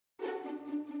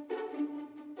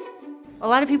A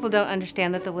lot of people don't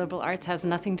understand that the liberal arts has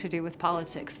nothing to do with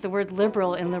politics. The word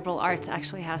liberal in liberal arts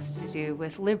actually has to do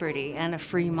with liberty and a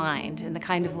free mind and the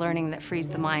kind of learning that frees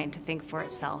the mind to think for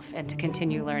itself and to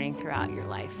continue learning throughout your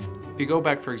life. If you go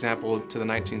back, for example, to the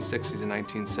 1960s and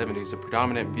 1970s, the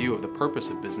predominant view of the purpose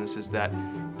of business is that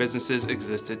businesses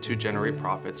existed to generate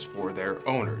profits for their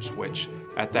owners, which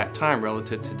at that time,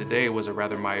 relative to today, was a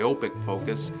rather myopic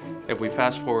focus. If we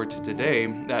fast forward to today,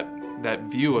 that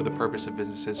view of the purpose of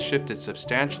business has shifted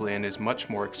substantially and is much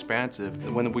more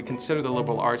expansive. When we consider the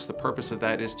liberal arts, the purpose of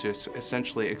that is to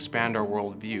essentially expand our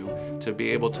worldview, to be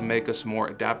able to make us more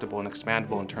adaptable and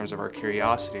expandable in terms of our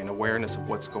curiosity and awareness of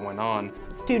what's going on.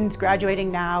 Students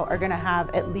graduating now are going to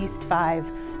have at least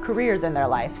 5 careers in their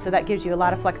life, so that gives you a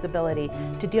lot of flexibility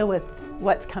to deal with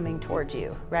what's coming towards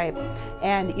you, right?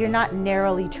 And you're not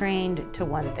narrowly trained to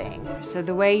one thing. So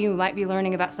the way you might be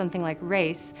learning about something like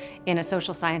race in a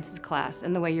social sciences class,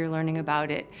 and the way you're learning about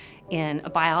it in a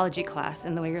biology class,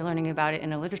 and the way you're learning about it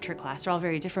in a literature class are all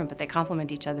very different, but they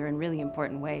complement each other in really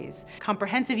important ways.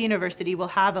 Comprehensive University will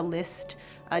have a list,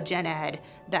 a gen ed,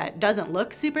 that doesn't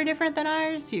look super different than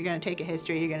ours. You're going to take a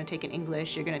history, you're going to take an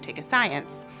English, you're going to take a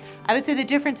science. I would say the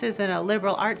difference is in a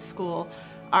liberal arts school,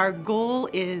 our goal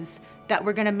is that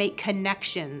we're going to make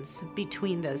connections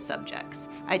between those subjects.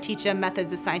 I teach a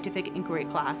Methods of Scientific Inquiry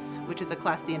class, which is a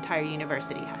class the entire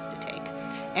university has to take.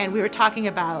 And we were talking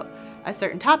about a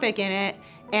certain topic in it,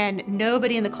 and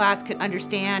nobody in the class could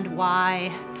understand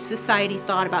why society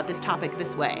thought about this topic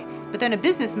this way. But then a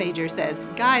business major says,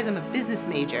 guys, I'm a business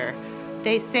major.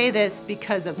 They say this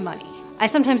because of money. I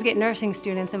sometimes get nursing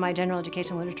students in my general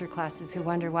education literature classes who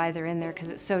wonder why they're in there because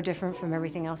it's so different from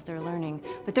everything else they're learning.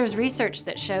 But there's research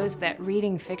that shows that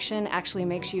reading fiction actually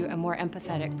makes you a more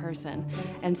empathetic person.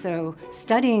 And so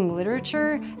studying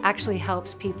literature actually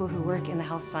helps people who work in the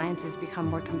health sciences become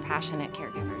more compassionate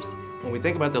caregivers. When we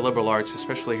think about the liberal arts,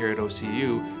 especially here at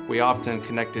OCU, we often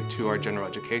connect it to our general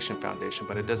education foundation,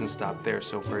 but it doesn't stop there.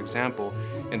 So for example,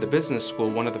 in the business school,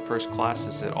 one of the first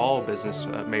classes that all business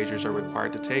majors are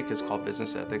required to take is called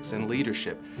Business Ethics and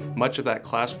Leadership. Much of that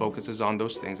class focuses on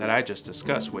those things that I just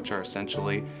discussed, which are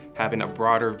essentially having a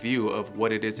broader view of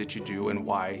what it is that you do and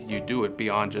why you do it,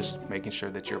 beyond just making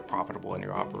sure that you're profitable in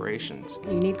your operations.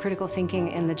 You need critical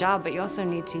thinking in the job, but you also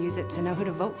need to use it to know who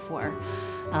to vote for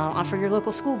your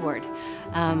local school board,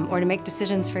 or to make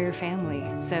decisions for your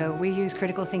family. So we use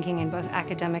critical thinking in both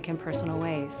academic and personal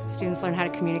ways. Students learn how to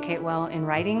communicate well in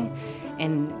writing,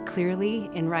 and clearly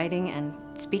in writing and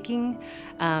speaking,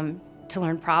 to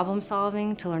learn problem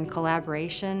solving, to learn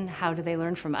collaboration, how do they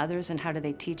learn from others and how do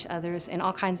they teach others in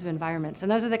all kinds of environments. And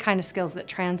those are the kind of skills that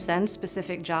transcend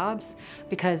specific jobs,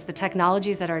 because the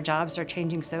technologies at our jobs are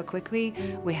changing so quickly.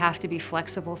 We have to be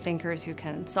flexible thinkers who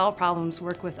can solve problems,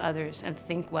 work with others, and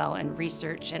think well and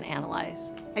research and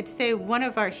analyze. I'd say one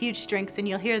of our huge strengths, and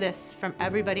you'll hear this from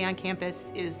everybody on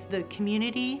campus, is the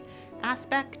community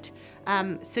aspect.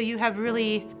 So you have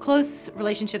really close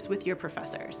relationships with your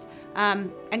professors.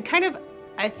 And kind of,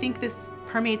 I think this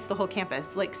permeates the whole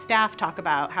campus. Like, staff talk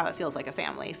about how it feels like a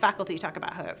family. Faculty talk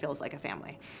about how it feels like a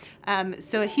family.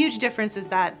 So a huge difference is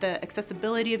that the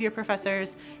accessibility of your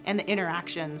professors and the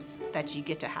interactions that you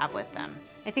get to have with them.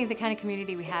 I think the kind of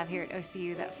community we have here at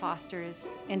OCU that fosters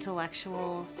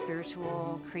intellectual,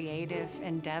 spiritual, creative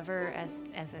endeavor as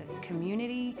a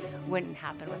community wouldn't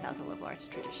happen without the liberal arts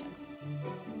tradition.